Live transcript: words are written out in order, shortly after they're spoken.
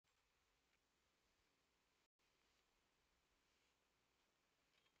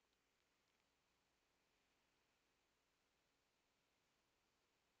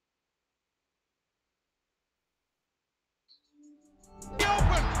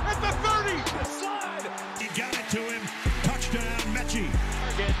Open at the 30. Slide. He got it to him. Touchdown, Mechie.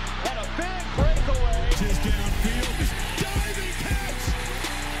 Target and a big breakaway. Just downfield. Diving catch.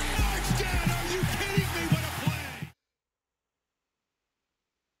 Touchdown. Are you kidding me? What a play.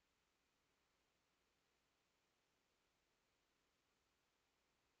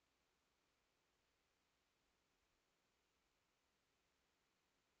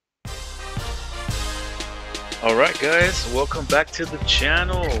 Alright guys, welcome back to the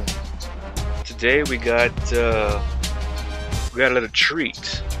channel. Today we got a little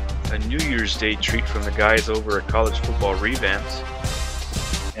treat, a New Year's Day treat from the guys over at College Football Revamped,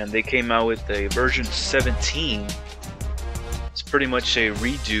 and they came out with a version 17. It's pretty much a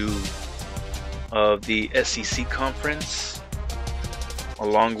redo of the SEC conference,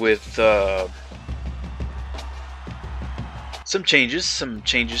 along with some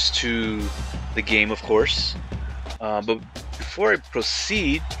changes to the game, of course. But before I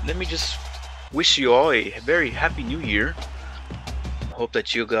proceed, let me just wish you all a very happy new year. I hope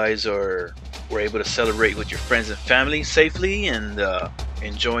that you guys were able to celebrate with your friends and family safely and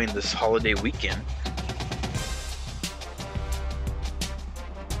enjoying this holiday weekend.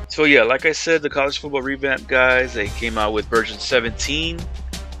 So yeah, like I said, the College Football Revamped guys, they came out with version 17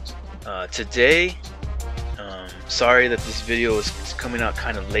 today. Sorry that this video is coming out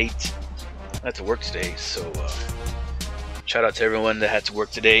kind of late. I had to work today, so shout out to everyone that had to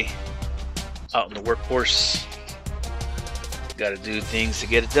work today out in the workforce. Gotta do things to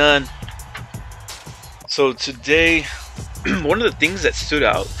get it done. So today, one of the things that stood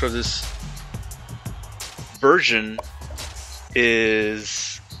out for this version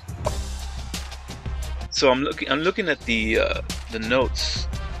is, so I'm looking at the notes.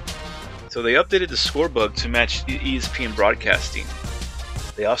 So they updated the Scorebug to match ESPN broadcasting.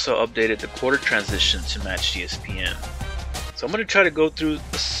 They also updated the quarter transition to match ESPN. So I'm going to try to go through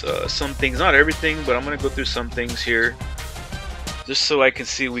some things, not everything, but I'm going to go through some things here, just so I can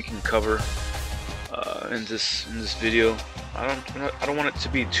see what we can cover in this video. I don't want it to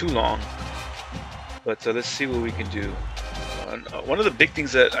be too long, but let's see what we can do. One of the big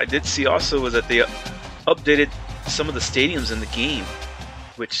things that I did see also was that they updated some of the stadiums in the game,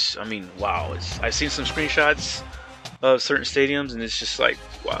 which, I mean, wow! I've seen some screenshots of certain stadiums, and it's just like,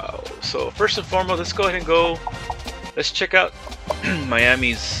 wow. So first and foremost, let's go ahead and let's check out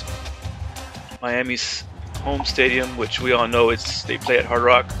Miami's home stadium, which we all know they play at Hard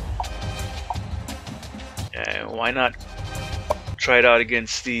Rock, and why not try it out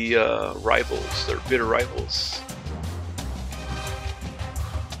against the rivals, their bitter rivals.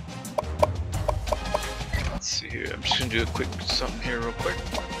 Let's see here. I'm just gonna do a quick something here real quick.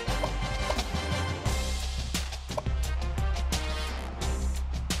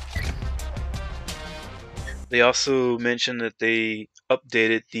 They also mentioned that they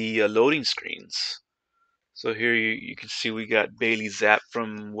updated the loading screens. So here you can see we got Bailey Zapp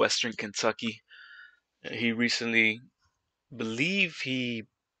from Western Kentucky. He recently, believe he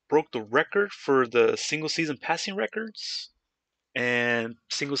broke the record for the single season passing records and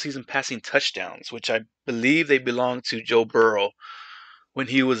single season passing touchdowns, which I believe they belong to Joe Burrow when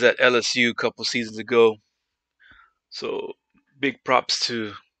he was at LSU a couple seasons ago. So big props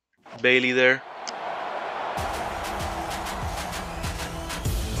to Bailey there.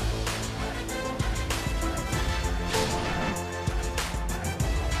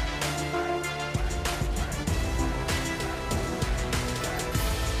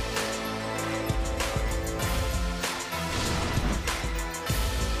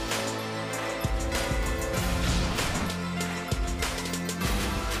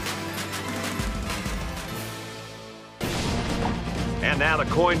 And now the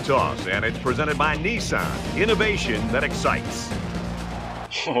coin toss, and it's presented by Nissan. Innovation that excites.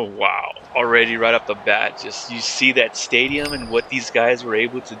 Oh wow, already right off the bat, just you see that stadium and what these guys were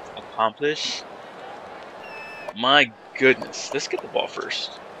able to accomplish. My goodness, let's get the ball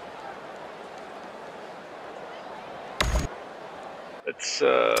first. Let's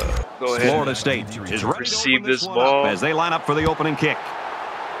go ahead Florida State is ready receive to this ball as they line up for the opening kick.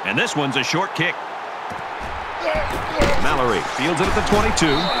 And this one's a short kick. Mallory fields it at the 22.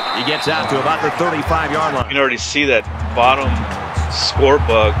 He gets out to about the 35-yard line. You can already see that bottom score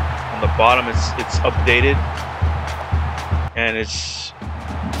bug on the bottom. It's updated, and it's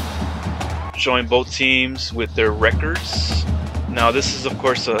showing both teams with their records. Now this is of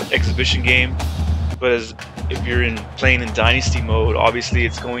course an exhibition game, but if you're playing in dynasty mode, obviously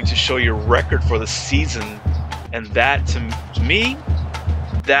it's going to show your record for the season, and that to me,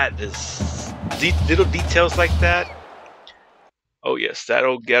 that is little details like that Oh yes,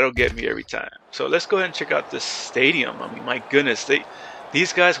 that'll get me every time. So let's go ahead and check out this stadium. I mean, my goodness,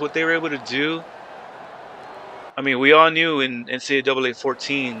 these guys, what they were able to do. I mean, we all knew in NCAA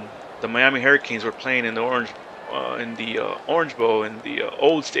 14, the Miami Hurricanes were playing in the Orange Bowl in the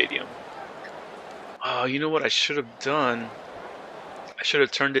old stadium. You know what I should have done? I should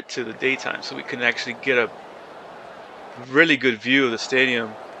have turned it to the daytime so we can actually get a really good view of the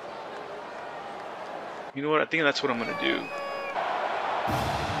stadium. You know what? I think that's what I'm going to do.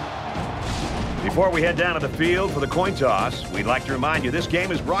 Before we head down to the field for the coin toss, we'd like to remind you this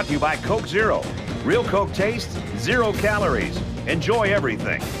game is brought to you by Coke Zero. Real Coke taste, 0 calories. Enjoy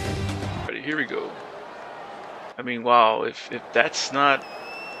everything. Alright, here we go. I mean, wow, if that's not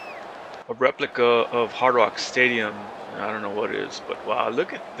a replica of Hard Rock Stadium, I don't know what is, but wow,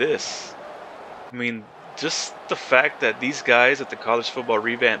 look at this. I mean, just the fact that these guys at the College Football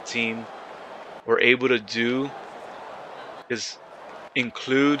Revamped team were able to do is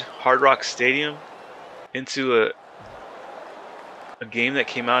include Hard Rock Stadium into a game that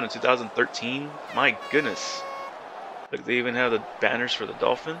came out in 2013. My goodness. Look, they even have the banners for the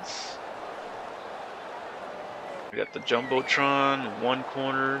Dolphins. We got the Jumbotron in one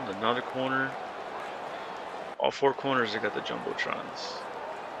corner, another corner. All 4 corners, they got the Jumbotrons.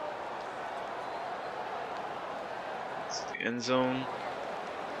 It's the end zone.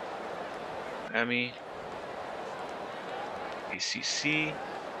 Miami. ACC.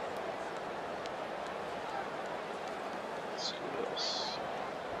 Let's see what else.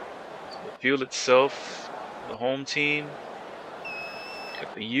 So the field itself, the home team.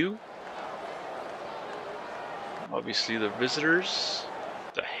 Got the U. Obviously the visitors,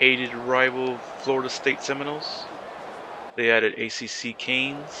 the hated rival Florida State Seminoles. They added ACC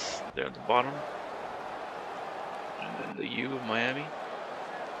Canes there at the bottom. And then the U of Miami.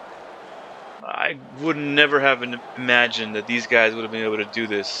 I would never have imagined that these guys would have been able to do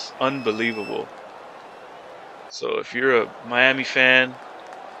this. Unbelievable. So if you're a Miami fan,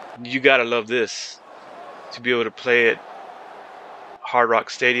 you gotta love this. To be able to play at Hard Rock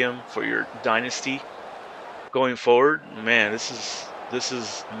Stadium for your dynasty going forward, man, this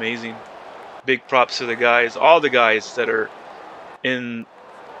is amazing. Big props to the guys, all the guys that are in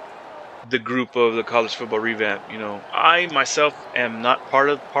the group of the College Football Revamp. You know, I myself am not part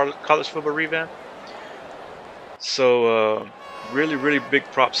of College Football Revamp, so really big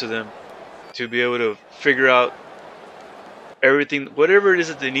props to them to be able to figure out everything, whatever it is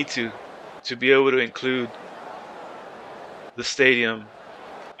that they need to be able to include the stadium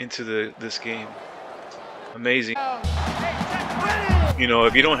into this game. Amazing. You know,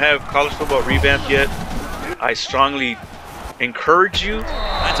 if you don't have College Football Revamped yet, I strongly encourage you.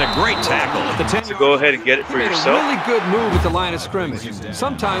 That's a great tackle at the 10. To go ahead and get it for yourself. A really good move at the line of scrimmage.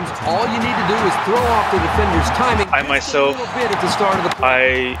 Sometimes all you need to do is throw off the defender's timing. I myself, a bit at the start of the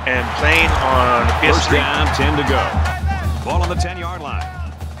I am playing on the PS3. First down, 10 to go. Ball on the 10-yard line.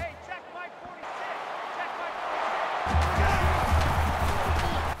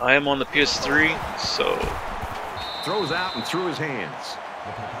 I am on the PS3, so Throws out and through his hands.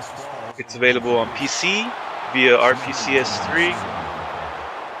 it's available on PC via RPCS3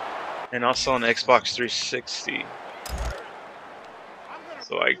 and also on Xbox 360.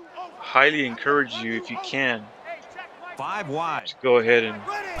 So I highly encourage you, if you can, 5 wide. go ahead and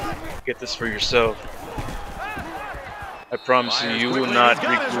get this for yourself. I promise you, you will not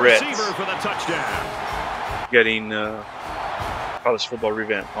regret getting College Football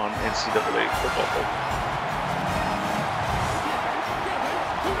Revamped on NCAA Football.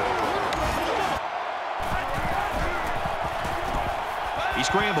 He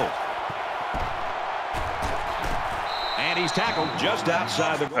scrambled. And he's tackled just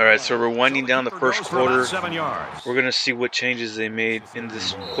outside the goal. All right, so we're winding down the first quarter. 7 yards. We're going to see what changes they made in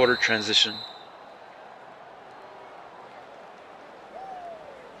this quarter transition.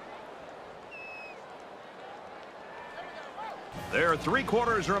 There are 3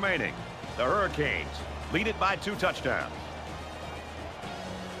 quarters remaining. The Hurricanes lead it by 2 touchdowns.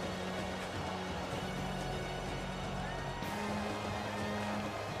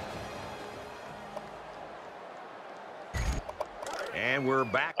 And we're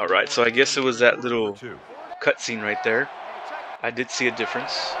back. All right, so I guess it was that little cutscene right there. I did see a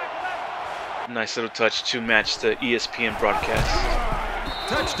difference. Nice little touch to match the ESPN broadcast.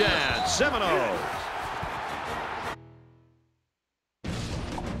 Touchdown, Seminoles.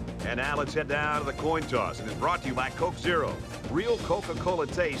 And now let's head down to the coin toss. It is brought to you by Coke Zero. Real Coca-Cola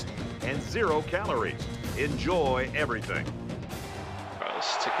taste and 0 calories. Enjoy everything. All right,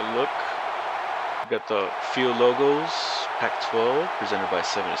 let's take a look. We got the field logos. Pac-12 presented by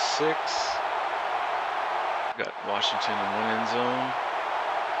 76. Got Washington in one end zone.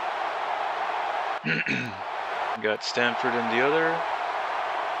 Got Stanford in the other.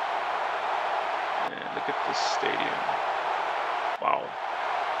 And look at this stadium. Wow.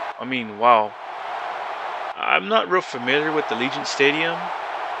 I mean, wow. I'm not real familiar with the Legion Stadium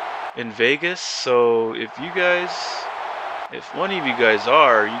in Vegas, so if one of you guys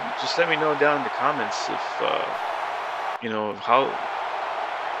are, you just let me know down in the comments if you know how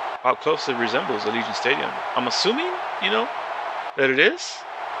close it resembles the Legion Stadium. I'm assuming, you know, that it is.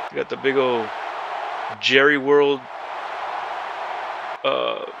 You got the big old Jerry World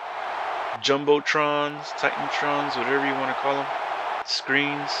Jumbotrons, Titantrons, whatever you want to call them,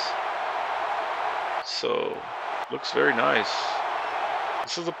 screens. So, looks very nice.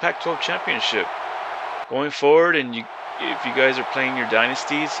 This is the Pac-12 championship. Going forward, and if you guys are playing your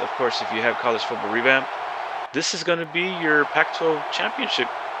dynasties, of course, if you have College Football Revamped, this is going to be your Pac-12 championship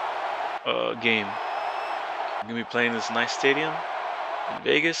game. You're going to be playing this nice stadium in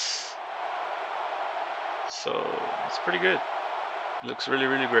Vegas. So, it's pretty good. It looks really,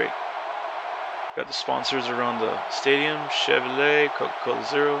 really great. Got the sponsors around the stadium, Chevrolet, Coca-Cola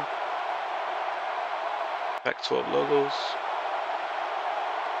Zero, Pac-12 logos.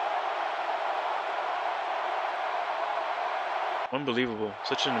 Unbelievable.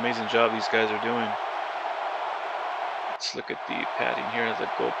 Such an amazing job these guys are doing. Let's look at the padding here at the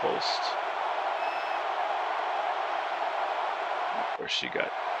goalpost. Of course, you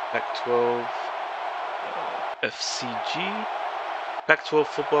got Pac-12 FCG. Pac-12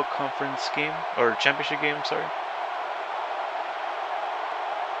 Football Conference game, or championship game, I'm sorry.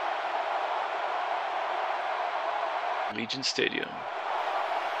 Legion Stadium.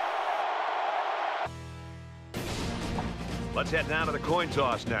 Let's head down to the coin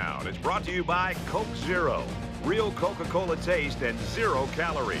toss now. And it's brought to you by Coke Zero. Real Coca-Cola taste and 0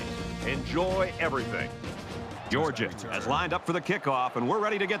 calories. Enjoy everything. Georgia has lined up for the kickoff, and we're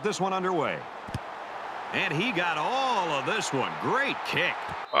ready to get this one underway. And he got all of this one. Great kick.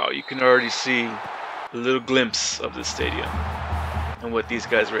 Wow, you can already see a little glimpse of the stadium and what these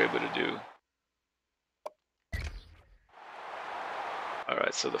guys were able to do.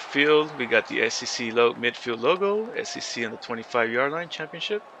 Alright, so the field, we got the SEC midfield logo, SEC on the 25-yard line,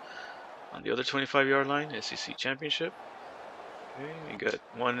 championship. On the other 25-yard line, SEC championship. Okay, we got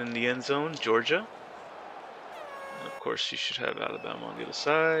one in the end zone, Georgia. And of course, you should have Alabama on the other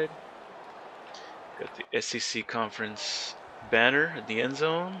side. Got the SEC conference banner in the end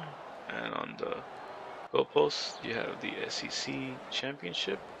zone, and on the goalpost you have the SEC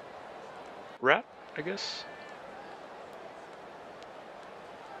championship wrap, I guess.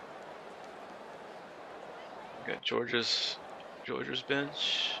 Got Georgia's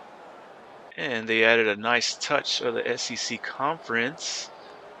bench, and they added a nice touch of the SEC conference.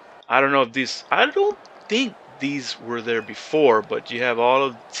 I don't think these were there before, but you have all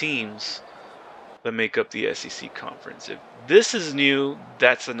of the teams that make up the SEC conference. If this is new,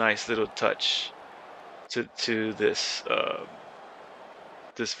 that's a nice little touch to this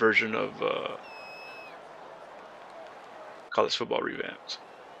this version of College Football Revamped.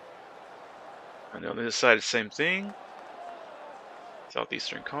 And on the other side, the same thing,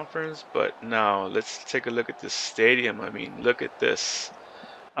 Southeastern Conference. But now let's take a look at this stadium. I mean, look at this.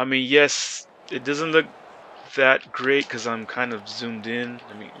 I mean, yes, it doesn't look that great because I'm kind of zoomed in.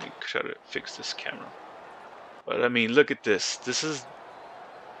 Let me try to fix this camera. But I mean, look at this. This is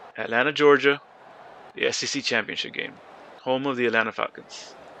Atlanta, Georgia, the SEC championship game, home of the Atlanta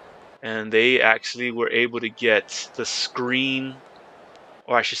Falcons. And they actually were able to get the screen,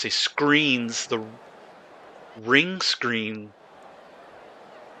 or I should say screens, the ring screen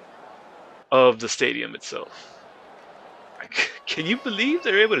of the stadium itself. Can you believe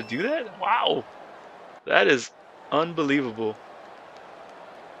they're able to do that? Wow. That is unbelievable.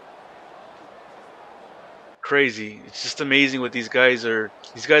 Crazy. It's just amazing what these guys are.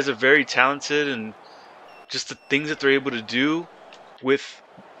 These guys are very talented, and just the things that they're able to do with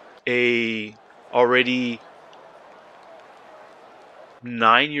a already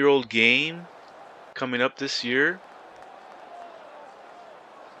 9-year-old game coming up this year.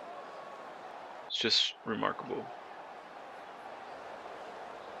 It's just remarkable.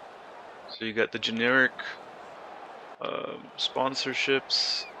 So you got the generic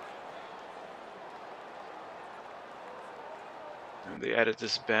sponsorships, and they added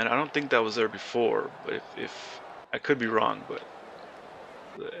this banner. I don't think that was there before, but if I could be wrong, but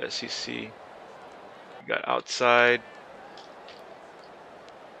the SEC, you got outside.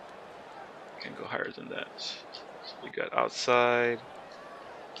 You can go higher than that. So you got outside.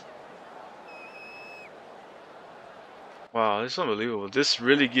 Wow, this is unbelievable. This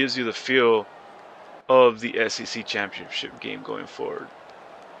really gives you the feel of the SEC championship game going forward.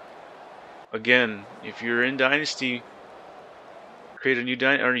 Again, if you're in Dynasty, create a new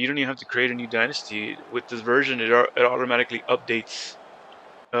dynasty, or you don't even have to create a new dynasty. With this version, it automatically updates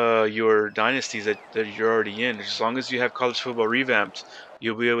your dynasties that you're already in. As long as you have College Football Revamped,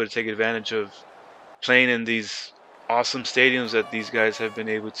 you'll be able to take advantage of playing in these awesome stadiums that these guys have been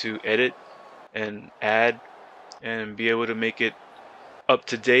able to edit and add and be able to make it up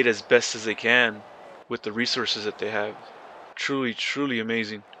to date as best as they can with the resources that they have. Truly, truly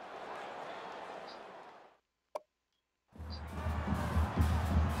amazing.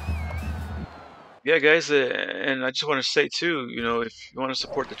 Yeah, guys, and I just want to say too, you know, if you want to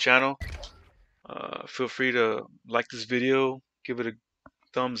support the channel, feel free to like this video, give it a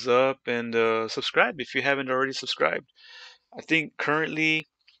thumbs up, and subscribe if you haven't already subscribed. I think currently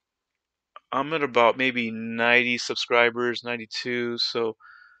I'm at about maybe 90 subscribers, 92. So,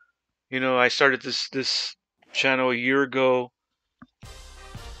 you know, I started this channel a year ago.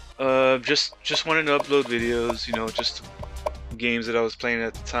 Just wanted to upload videos, you know, just games that I was playing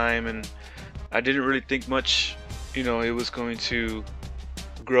at the time, and I didn't really think much, you know, it was going to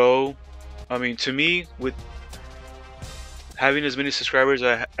grow. I mean, to me, with having as many subscribers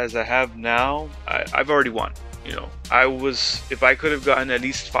as I have now, I've already won. You know, if I could have gotten at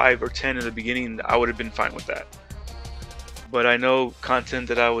least 5 or 10 in the beginning, I would have been fine with that. But I know content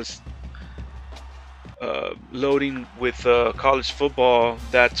that I was loading with college football,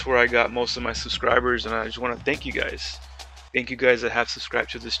 that's where I got most of my subscribers, and I just want to thank you guys. Thank you guys that have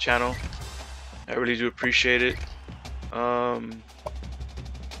subscribed to this channel. I really do appreciate it. And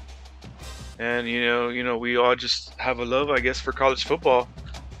you know, we all just have a love, I guess, for college football,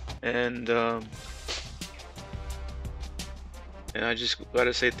 and I just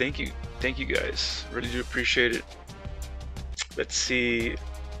gotta say thank you guys. Really do appreciate it. Let's see.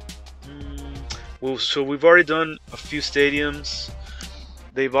 Well, so we've already done a few stadiums.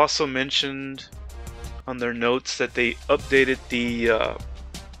 They've also mentioned on their notes that they updated the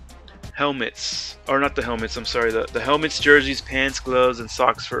helmets, or not the helmets, I'm sorry, the helmets, jerseys, pants, gloves, and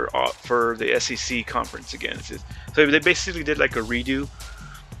socks for the SEC conference again. So they basically did like a redo,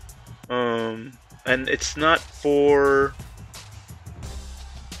 and it's not for,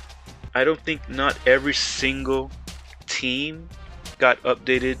 I don't think not every single team got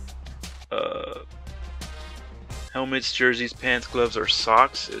updated helmets, jerseys, pants, gloves, or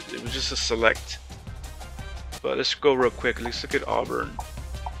socks. It was just a select. But let's go real quick. Let's look at Auburn.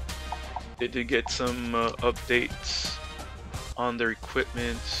 They did get some updates on their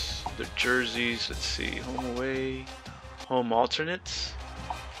equipment, their jerseys. Let's see, home away, home alternates.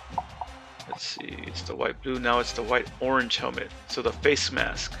 Let's see, it's the white blue, now it's the white orange helmet. So the face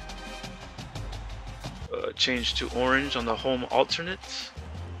mask changed to orange on the home alternates,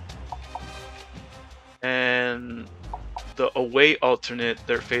 and the away alternate,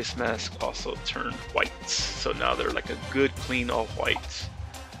 their face mask also turned white. So now they're like a good clean all white.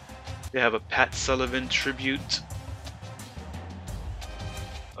 They have a Pat Sullivan tribute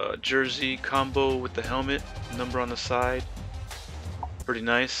jersey combo with the helmet, number on the side. Pretty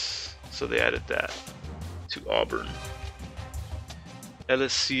nice. So they added that to Auburn.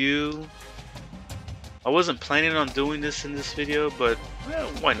 LSU. I wasn't planning on doing this in this video, but well,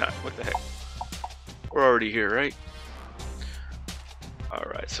 why not? What the heck? We're already here, right?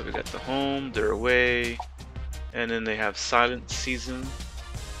 Alright, so we got the home, they're away, and then they have silent season.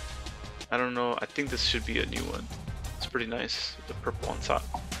 I don't know, I think this should be a new one. It's pretty nice with the purple on top.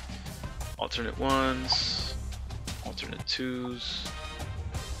 Alternate ones, alternate twos,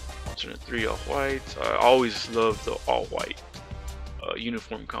 alternate 3 all white. I always love the all white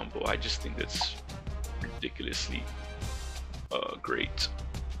uniform combo. I just think that's ridiculously great.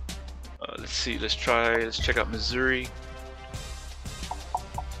 Let's see, let's check out Missouri.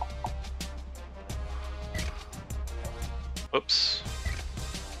 Oops.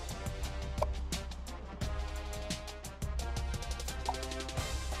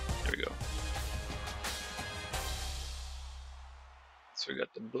 There we go. So we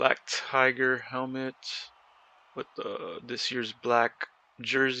got the black tiger helmet with this year's black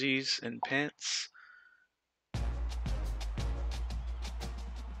jerseys and pants.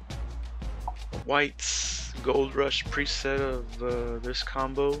 White's Gold Rush preset of this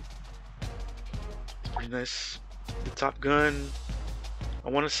combo. It's pretty nice. The Top Gun. I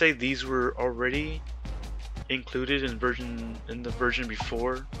want to say these were already included in the version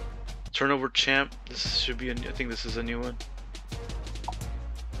before. Turnover Champ. This should be I think this is a new one.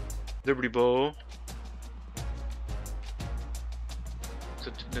 Liberty Bowl.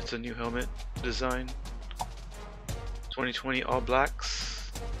 It's a new helmet design. 2020 All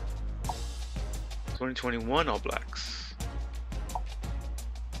Blacks. 2021 All Blacks.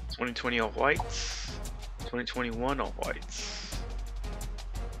 2020 All Whites. 2021 All Whites.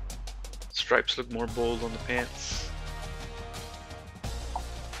 Stripes look more bold on the pants.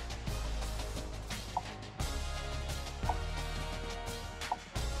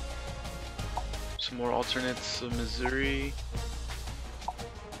 Some more alternates of Missouri.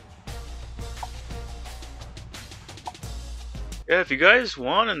 Yeah, if you guys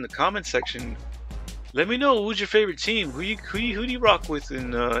want in the comment section, let me know who's your favorite team. Who do you rock with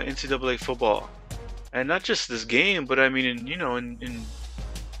in NCAA football, and not just this game, but I mean,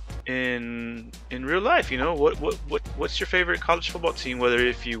 in real life. You know, what's your favorite college football team? Whether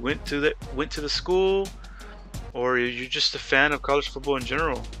if you went to the school, or you're just a fan of college football in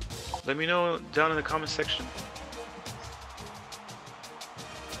general. Let me know down in the comment section.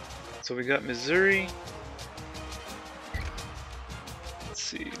 So we got Missouri. Let's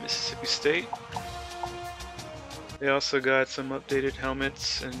see, Mississippi State. They also got some updated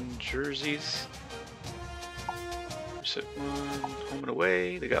helmets and jerseys. Set one, home and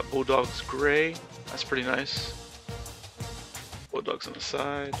away. They got Bulldogs gray. That's pretty nice. Bulldogs on the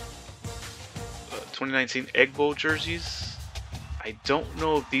side. 2019 Egg Bowl jerseys. I don't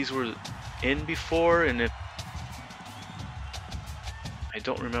know if these were in before, and if I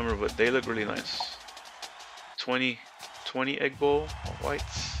don't remember, but they look really nice. 2020 Egg Bowl, all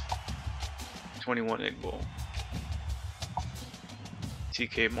whites. 21 Egg Bowl.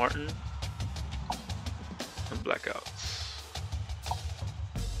 TK Martin and blackouts.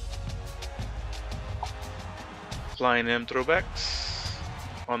 Flying M throwbacks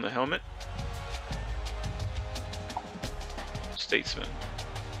on the helmet. Statesman.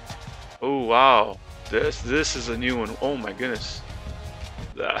 Oh wow, this is a new one. Oh my goodness,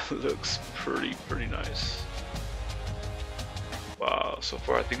 that looks pretty nice. Wow, so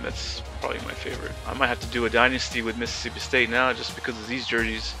far I think that's probably my favorite. I might have to do a dynasty with Mississippi State now just because of these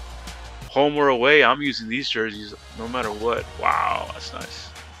jerseys. Home or away, I'm using these jerseys no matter what. Wow, that's nice.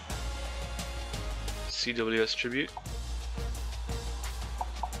 CWS tribute.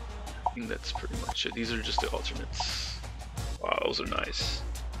 I think that's pretty much it. These are just the alternates. Wow, those are nice.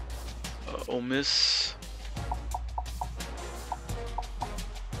 Ole Miss.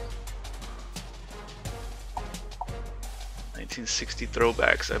 '60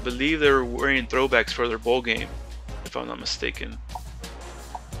 throwbacks. I believe they were wearing throwbacks for their bowl game, if I'm not mistaken.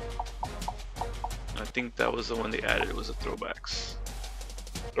 I think that was the one they added. It was the throwbacks.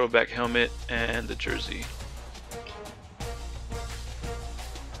 Throwback helmet and the jersey.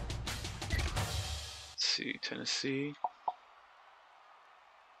 Let's see, Tennessee.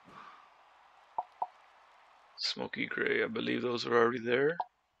 Smoky gray. I believe those are already there.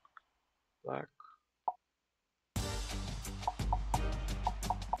 Black.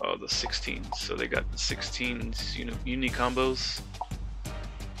 Oh, the 16s. So they got the 16s uni combos.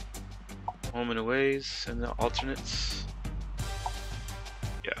 Home and aways and the alternates.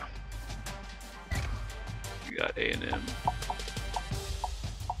 Yeah. You got A&M.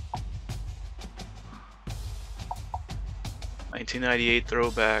 '98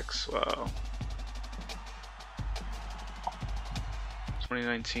 throwbacks. Wow.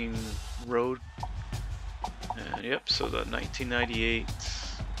 2019 road. And yep, so the 1998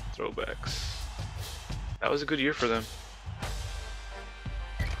 throwbacks. That was a good year for them.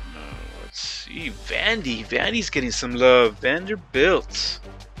 Let's see, Vandy's getting some love. Vanderbilt.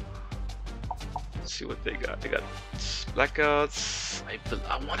 Let's see what they got. They got blackouts.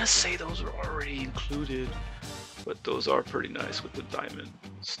 I want to say those are already included, but those are pretty nice with the diamond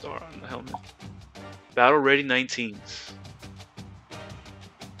star on the helmet. Battle Ready 19s.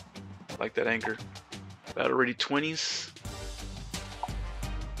 I like that anchor. Battle Ready 20s.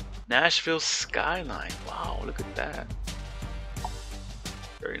 Nashville Skyline. Wow, look at that.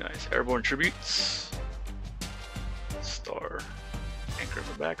 Very nice. Airborne Tributes. Star. Anchor in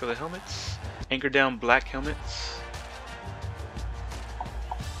the back of the helmets. Anchor down black helmets.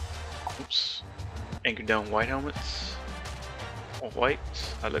 Oops. Anchor down white helmets. All white.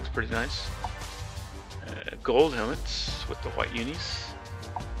 That looks pretty nice. Gold helmets with the white unis.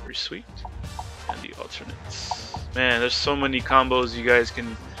 Very sweet. And the alternates. Man, there's so many combos you guys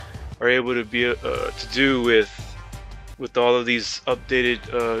are able to do with all of these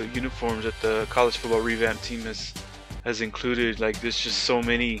updated uniforms that the College Football Revamped team has included. Like, there's just so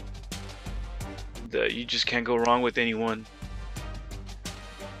many that you just can't go wrong with any one.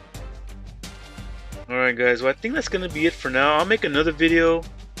 Alright guys, well I think that's gonna be it for now. I'll make another video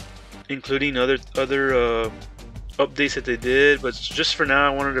including other updates that they did, but just for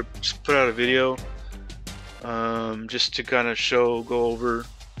now I wanted to just put out a video just to kind of go over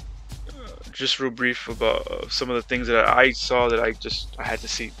just real brief about some of the things that I saw that I had to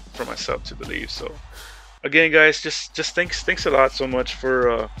see for myself to believe. So again, guys, just thanks a lot so much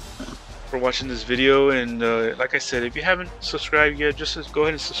for watching this video. And like I said, if you haven't subscribed yet, just go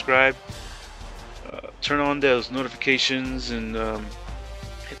ahead and subscribe. Turn on those notifications and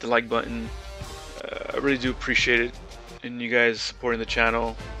hit the like button. I really do appreciate it, and you guys supporting the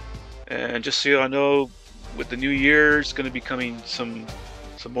channel. And just so y'all know, with the new year, it's going to be coming some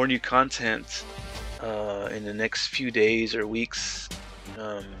more new content in the next few days or weeks.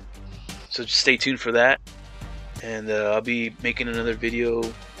 So just stay tuned for that. And I'll be making another video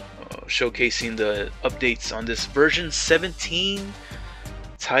showcasing the updates on this version 17,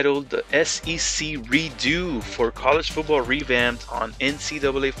 titled the SEC Redo for College Football Revamped on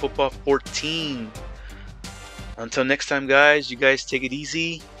NCAA Football 14. Until next time, guys, you guys take it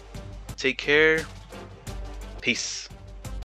easy. Take care. Peace.